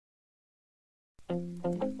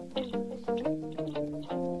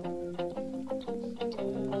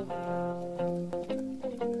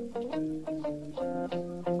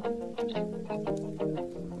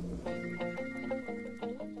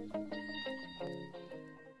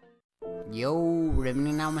Yo,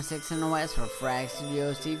 Ribbon 6 in the West for Frag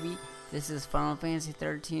Studios TV. This is Final Fantasy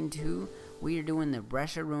 13-2. We are doing the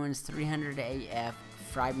Bresha Ruins 300 AF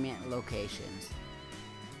Fragment locations.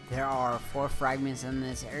 There are 4 fragments in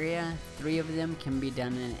this area. 3 of them can be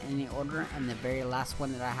done in any order, and the very last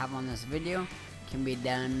one that I have on this video can be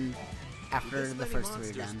done after the first 3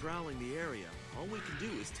 are done.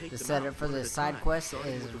 The setup for the side quest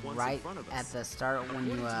is right at the start when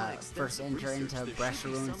you first enter into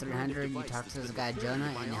Bresha Ruins 300. You talk to this guy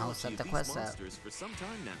Jonah and he'll set the quest up.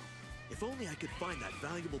 If only I could find that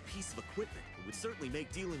valuable piece of equipment, it would certainly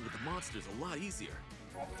make dealing with the monsters a lot easier.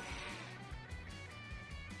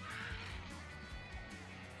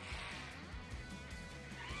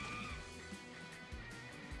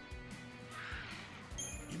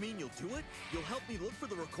 You mean you'll do it? You'll help me look for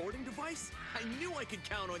the recording device? I knew I could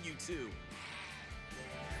count on you too!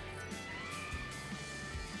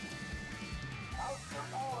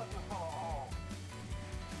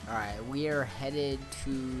 Alright, we are headed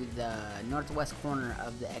to the northwest corner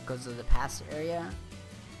of the Echoes of the Past area.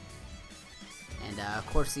 And of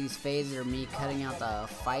course these fades are me cutting out the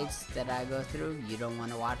fights that I go through. You don't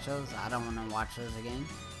want to watch those. I don't want to watch those again.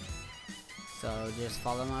 So just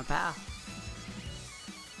follow my path.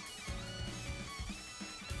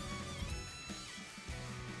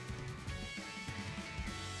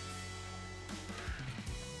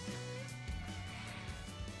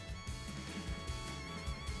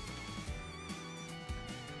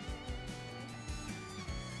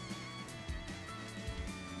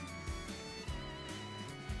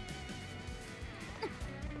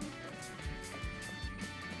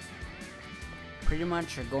 Pretty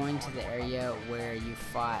much you're going to the area where you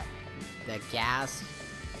fought the gas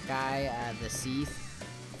guy, the Seath,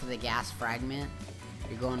 for the gas fragment.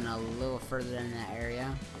 You're going a little further in that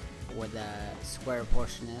area where the square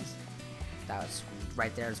portion is. That was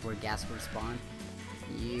right there is where gas would spawn.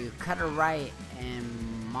 You cut a right and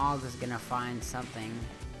Mog is gonna find something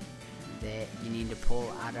that you need to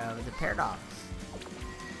pull out of the paradox.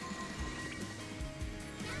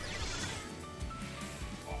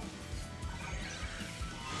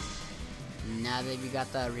 Now that you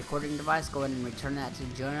got the recording device, go ahead and return that to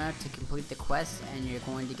Jonah to complete the quest, and you're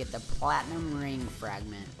going to get the Platinum Ring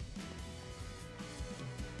fragment.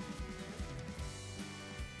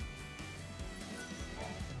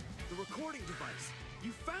 The recording device!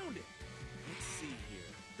 You found it! Let's see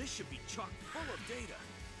here. This should be chock full of data.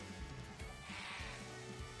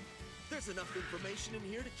 There's enough information in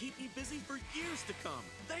here to keep me busy for years to come.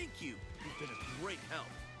 Thank you! You've been a great help.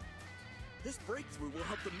 This breakthrough will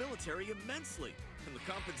help the military immensely, and the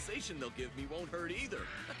compensation they'll give me won't hurt either.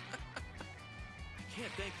 I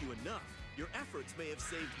can't thank you enough. Your efforts may have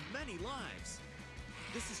saved many lives.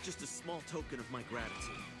 This is just a small token of my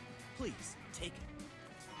gratitude. Please, take it.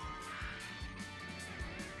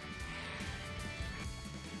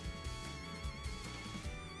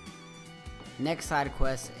 Next side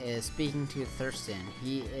quest is speaking to Thurston.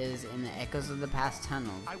 He is in the Echoes of the Past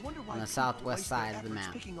tunnel on the southwest side of the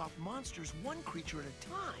map. Picking off monsters one creature at a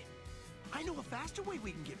time. I know a faster way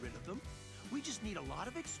we can get rid of them. We just need a lot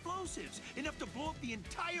of explosives, enough to blow up the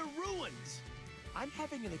entire ruins. I'm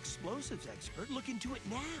having an explosives expert look into it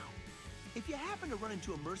now. If you happen to run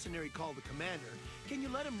into a mercenary called the Commander, can you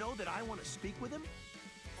let him know that I want to speak with him?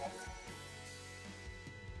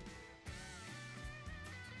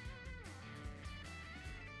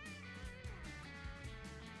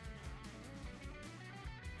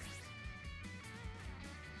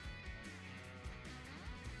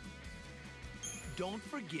 Don't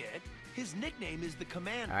forget, his nickname is the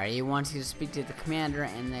Commander. Alright, he wants you to speak to the Commander,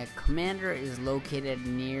 and the Commander is located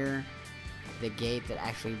near the gate that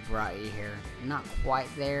actually brought you here. Not quite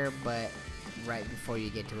there, but right before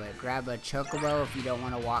you get to it. Grab a chocobo if you don't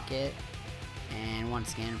want to walk it, and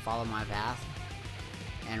once again, follow my path,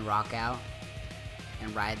 and rock out,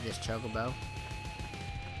 and ride this chocobo.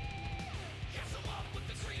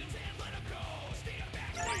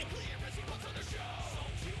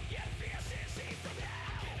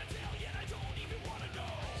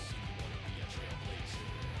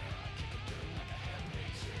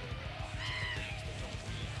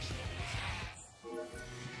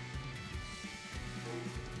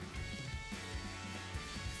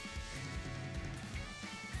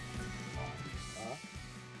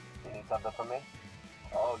 Something from me?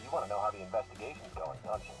 Oh, you want to know how the investigation's going,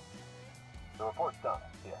 don't you? The report's done,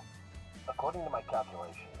 here. According to my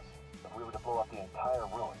calculations, the if we were to blow up the entire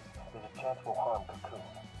ruins, there's a chance we'll harm Cocoon.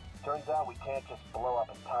 Turns out we can't just blow up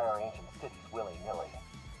entire ancient cities willy-nilly.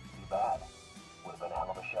 Too bad. Would have been a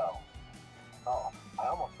hell of a show. Oh, I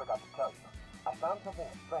almost forgot to tell you. I found something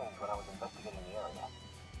strange when I was investigating the area.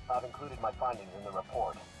 I've included my findings in the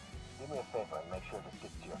report. Do me a favor and make sure this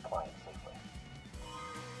gets to your client safely.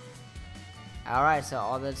 Alright, so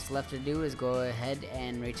all that's left to do is go ahead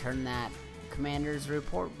and return that commander's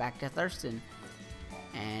report back to Thurston.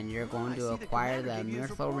 And you're going to acquire the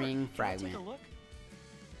Mythril ring fragment.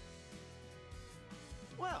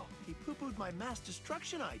 Well, he poo-pooed my mass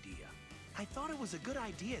destruction idea. I thought it was a good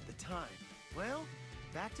idea at the time. Well,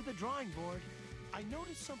 back to the drawing board. I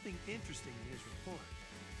noticed something interesting in his report.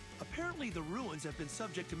 Apparently the ruins have been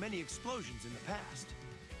subject to many explosions in the past,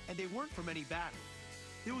 and they weren't from any battle.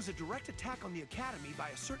 There was a direct attack on the Academy by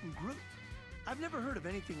a certain group. I've never heard of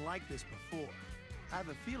anything like this before. I have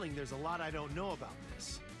a feeling there's a lot I don't know about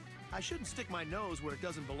this. I shouldn't stick my nose where it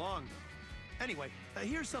doesn't belong, though. Anyway,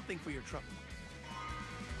 here's something for your trouble.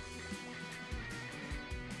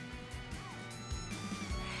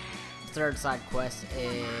 Third side quest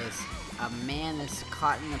is a man that's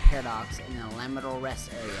caught in a paradox in the Lamador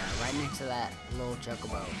rest area, right next to that little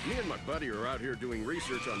chocobo. Me and my buddy are out here doing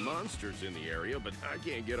research on monsters in the area, but I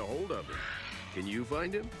can't get a hold of him. Can you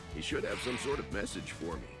find him? He should have some sort of message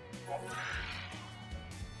for me.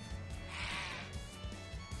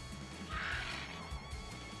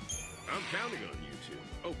 I'm counting on you two.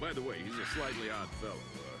 Oh, by the way, he's a slightly odd fellow.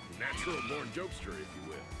 Natural-born jokester, if you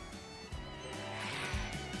will.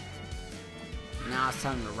 Now it's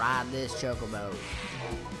time to ride this chocobo.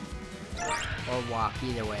 Or walk,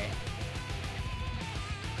 either way.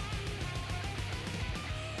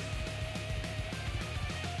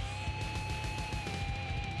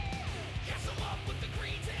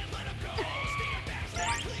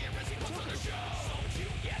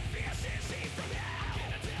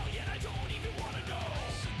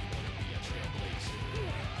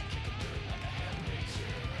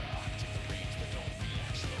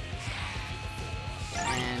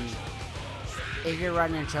 And if you're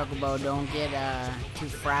riding a chocobo, don't get too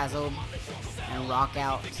frazzled and rock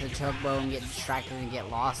out to the chocobo and get distracted and get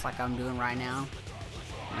lost like I'm doing right now.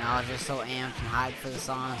 You know, I was just so amped and hyped for the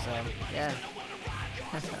song, so yeah.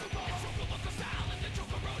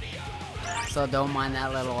 So don't mind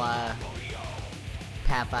that little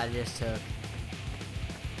path I just took.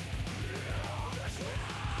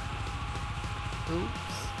 Oops.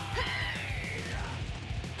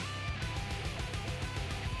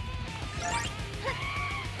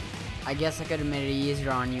 I guess I could have made it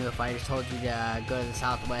easier on you if I just told you to go to the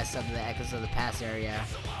southwest of the Echoes of the Past area.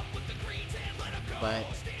 But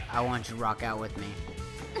I want you to rock out with me.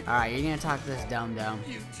 Alright, you're gonna talk to this dum-dum.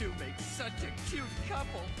 You two make such a cute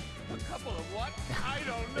couple. A couple of what? I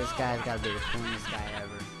don't know. This guy's gotta be the corniest guy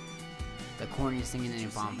ever. The corniest thing in any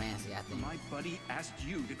Final Fantasy, I think. My buddy asked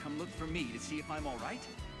you to come look for me to see if I'm alright?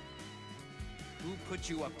 Who put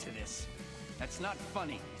you up to this? That's not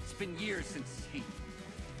funny. It's been years since he...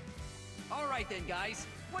 Alright then, guys.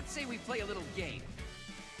 What say we play a little game?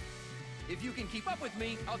 If you can keep up with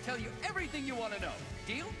me, I'll tell you everything you want to know.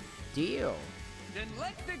 Deal? Deal. Then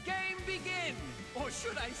let the game begin! Or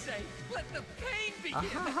should I say, let the pain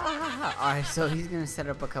begin! Alright, so he's gonna set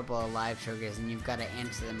up a couple of live triggers and you've got to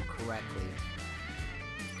answer them correctly.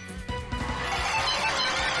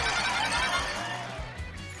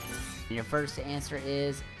 Your first answer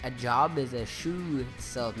is, a job as a shoe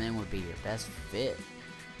salesman would be your best fit.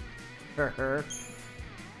 I'm reading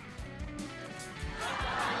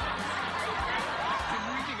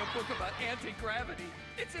a book about anti-gravity.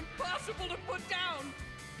 It's impossible to put down!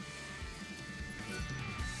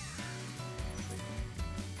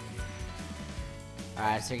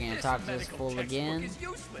 Alright, so you're gonna talk to this fool again. Is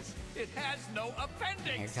useless. It has no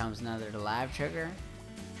appendix. Here comes another live trigger.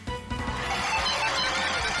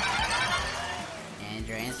 And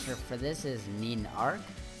your answer for this is, need an arc?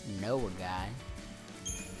 No, a guy.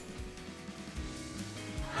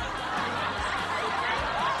 The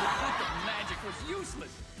magic was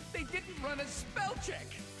useless. They didn't run a spell check.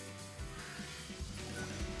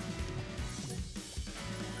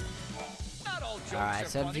 Not all jokes Alright, are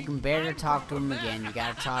so if funny. you can bear to I'm talk to proper him man. again, you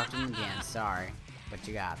gotta talk to him again. Sorry, but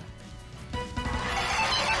you gotta. And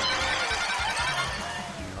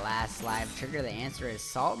the last live trigger, the answer is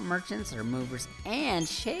salt merchants are movers and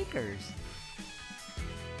shakers.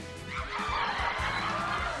 You're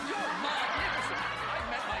magnificent. I've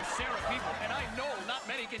met my share of people, and I know not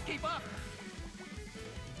many can keep up.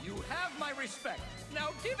 You have my respect. Now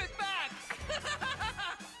give it back.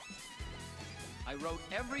 I wrote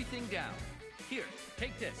everything down. Here,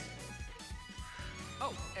 take this.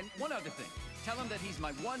 Oh, and one other thing. Tell him that he's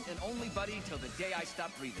my one and only buddy till the day I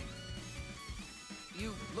stop breathing.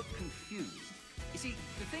 You look confused. You see,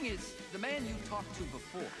 the thing is, the man you talked to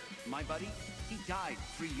before, my buddy, he died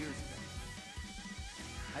 3 years ago.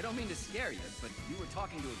 I don't mean to scare you, but you were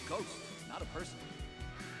talking to a ghost, not a person.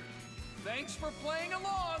 Thanks for playing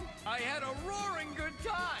along! I had a roaring good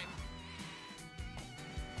time!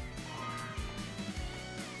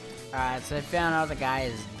 Alright, so I found out the guy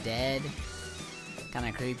is dead.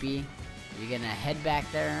 Kinda creepy. You're gonna head back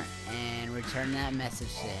there and return that message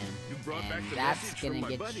to him. And that's gonna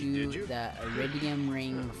get you the Iridium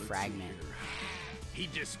ring fragment. He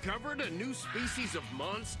discovered a new species of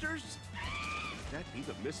monsters? Could that be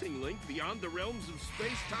the missing link beyond the realms of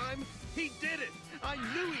space-time? He did it! I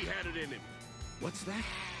knew he had it in him! What's that?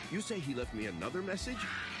 You say he left me another message?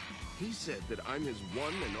 He said that I'm his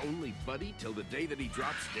one and only buddy till the day that he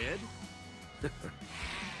drops dead?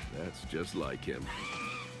 That's just like him.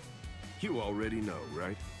 You already know,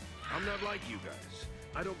 right? I'm not like you guys.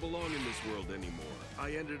 I don't belong in this world anymore.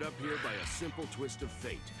 I ended up here by a simple twist of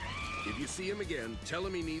fate. If you see him again, tell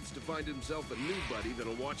him he needs to find himself a new buddy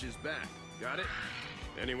that'll watch his back. Got it?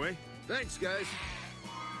 Anyway, thanks, guys.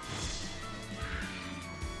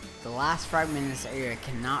 The last fragment in this area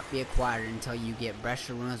cannot be acquired until you get Bresha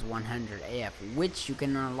Ruins 100 AF, which you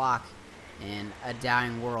can unlock in A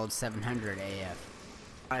Dying World 700 AF.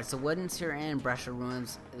 Alright, so once you're in Bresha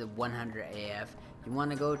Ruins the 100 AF, you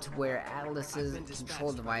want to go to where Atlas's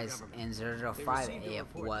control device in 005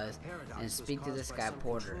 AF was and speak to this guy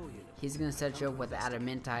Porter. He's going to set you up with the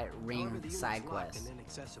Adamantite Ring side quest.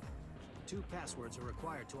 2 passwords are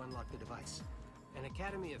required to unlock the device. An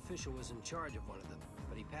Academy official was in charge of one of them,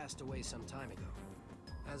 but he passed away some time ago.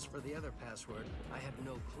 As for the other password, I have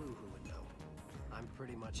no clue who would know. I'm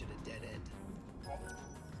pretty much at a dead end.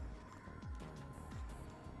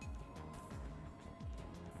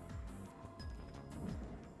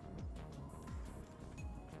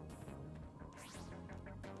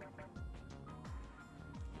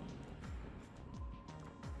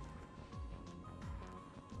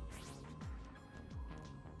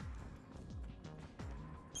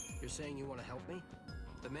 You're saying you want to help me?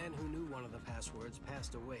 The man who knew one of the passwords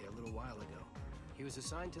passed away a little while ago. He was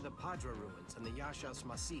assigned to the Padra ruins and the Yashas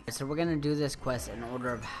Massif. So we're gonna do this quest in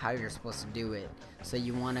order of how you're supposed to do it. So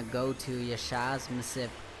you want to go to Yashas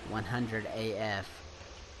Massif 100 AF,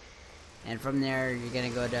 and from there you're gonna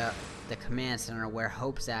go to the command center where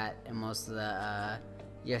Hope's at and most of the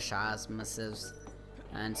Yashas Massifs,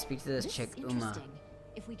 and speak to this chick Uma.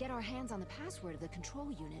 If we get our hands on the password of the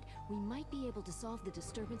control unit, we might be able to solve the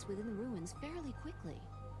disturbance within the ruins fairly quickly.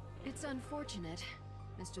 It's unfortunate.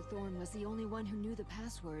 Mr. Thorne was the only one who knew the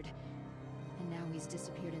password, and now he's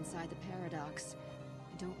disappeared inside the paradox.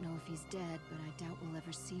 I don't know if he's dead, but I doubt we'll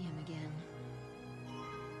ever see him again.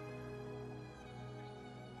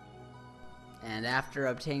 And after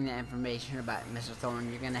obtaining the information about Mr.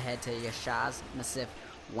 Thorne, you're gonna head to Yashas Massif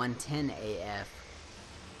 110 AF.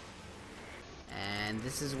 And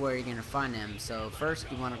this is where you're gonna find him. So first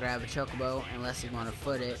you want to grab a chocobo, unless you want to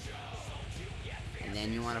foot it, and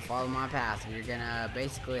then you want to follow my path. You're gonna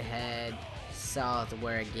basically head south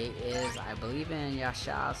where a gate is. I believe in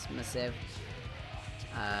Yashas Massif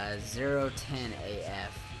 010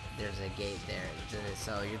 AF. There's a gate there.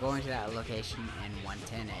 So you're going to that location in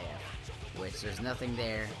 110 AF, which there's nothing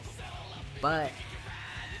there, but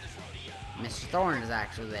Mr. Thorne is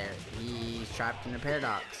actually there. He's trapped in the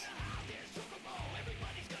paradox.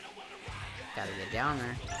 Gotta get down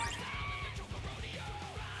there.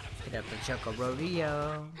 Hit up the Choco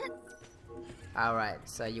Rodeo. Alright,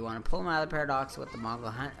 so you want to pull him out of the paradox with the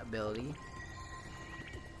Mongol Hunt ability.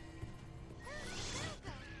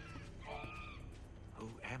 Who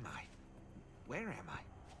am I? Where am I?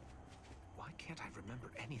 Why can't I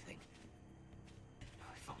remember anything?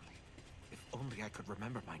 If only I could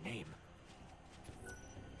remember my name.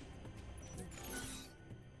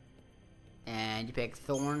 And you pick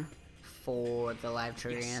Thorne for the live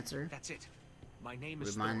trigger answer. That's it. My name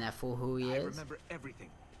is Remind Thorne. that fool who he I is. remember everything.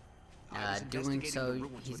 Doing so,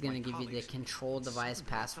 he's going to give you the control device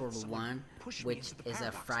password 1, which is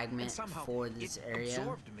a fragment for this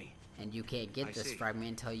area, and you can't get this fragment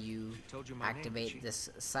until you activate this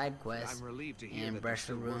side quest in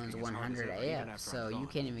Bresha Ruins 100 AF. So you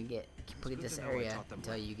can't even complete this area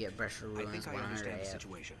until you get Bresha Ruins 100 AF.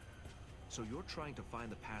 So you're trying to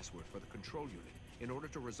find the password for the control unit in order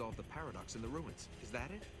to resolve the paradox in the ruins. Is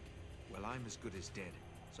that it? Well, I'm as good as dead,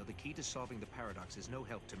 so the key to solving the paradox is no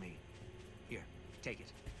help to me. Here, take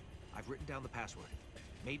it. I've written down the password.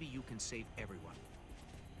 Maybe you can save everyone.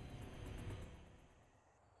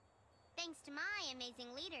 Thanks to my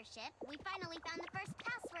amazing leadership, ship, we finally found the first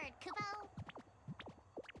password, Kupo.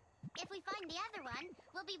 If we find the other one,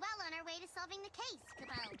 we'll be well on our way to solving the case,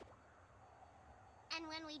 Kupo. And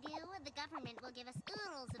when we do, the government will give us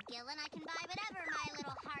oodles of gil and I can buy whatever my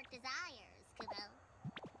little heart desires, Kupo.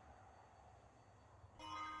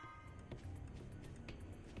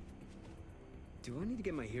 Do I need to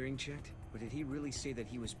get my hearing checked? Or did he really say that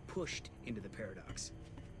he was pushed into the paradox?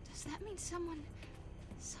 Does that mean someone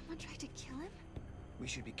tried to kill him? We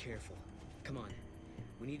should be careful. Come on.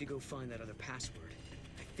 We need to go find that other password.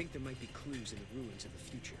 I think there might be clues in the ruins of the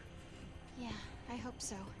future. Yeah, I hope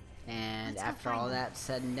so. And Let's go after find all them. that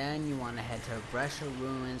said and done, you want to head to Bresha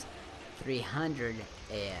Ruins 300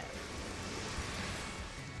 AF.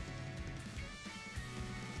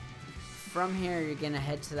 From here, you're gonna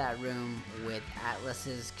head to that room with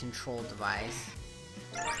Atlas's control device.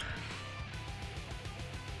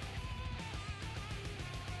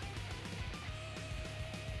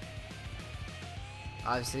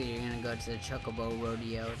 Obviously, you're gonna go to the Chocobo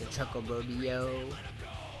Rodeo. The Chocobo Rodeo.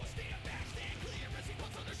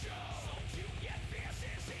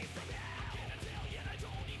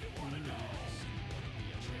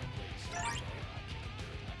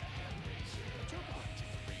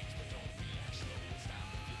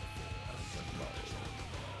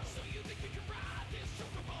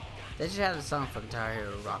 They should have a song for Guitar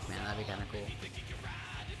Hero Rock, man. That'd be kind of cool.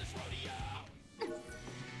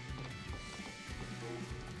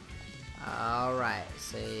 Alright,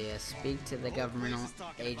 so you speak to the governmental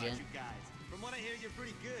agent. From what I hear, you're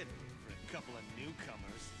pretty good for a couple of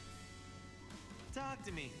newcomers. Talk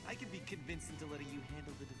to me. I could be convinced into letting you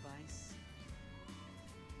handle the device.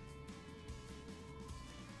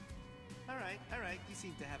 Alright. You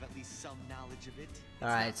seem to have at least some knowledge of it.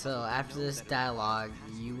 Alright, so after this dialogue,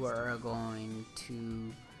 you are going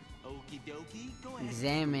to Okie dokie. Go ahead.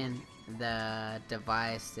 examine the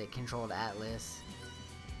device that controlled Atlas.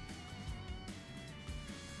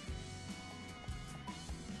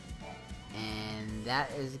 And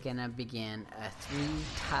that is gonna begin a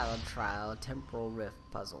 3-tile trial temporal rift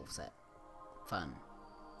puzzle set. Fun.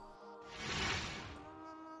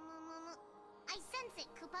 I sense it,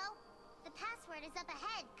 Kupo. The password is up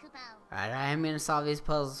ahead, Kupo. Alright, I am gonna solve these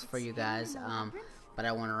puzzles for you guys, but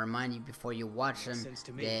I want to remind you before you watch them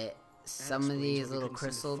that some of these little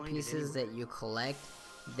crystal pieces that you collect,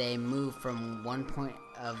 they move from one point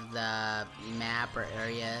of the map or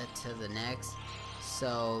area to the next.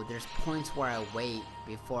 So there's points where I wait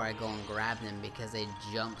before I go and grab them because they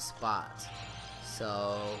jump spots.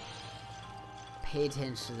 So pay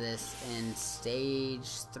attention to this. In stage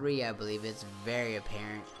 3, I believe, it's very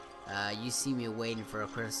apparent. You see me waiting for a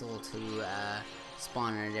crystal to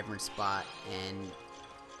spawn in a different spot, and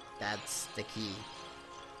that's the key.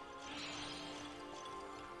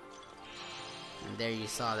 And there you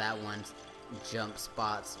saw that one jump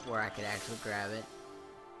spots where I could actually grab it.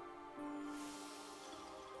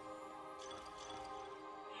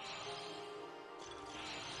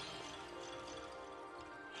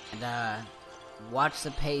 And watch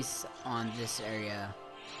the pace on this area.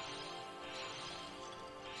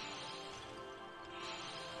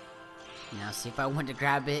 Now see, if I went to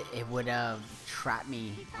grab it, it would trap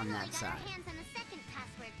me on that side.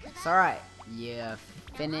 It's alright, you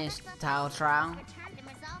finished the tile trial,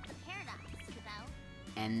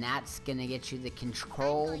 and that's gonna get you the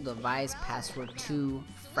control device password 2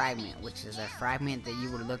 fragment, which is a fragment that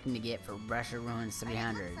you were looking to get for Bresha Ruins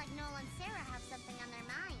 300.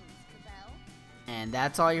 And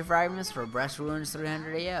that's all your fragments for Bresha Ruins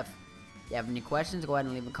 300 AF. If you have any questions, go ahead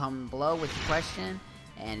and leave a comment below with your question.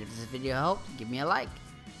 And if this video helped, give me a like.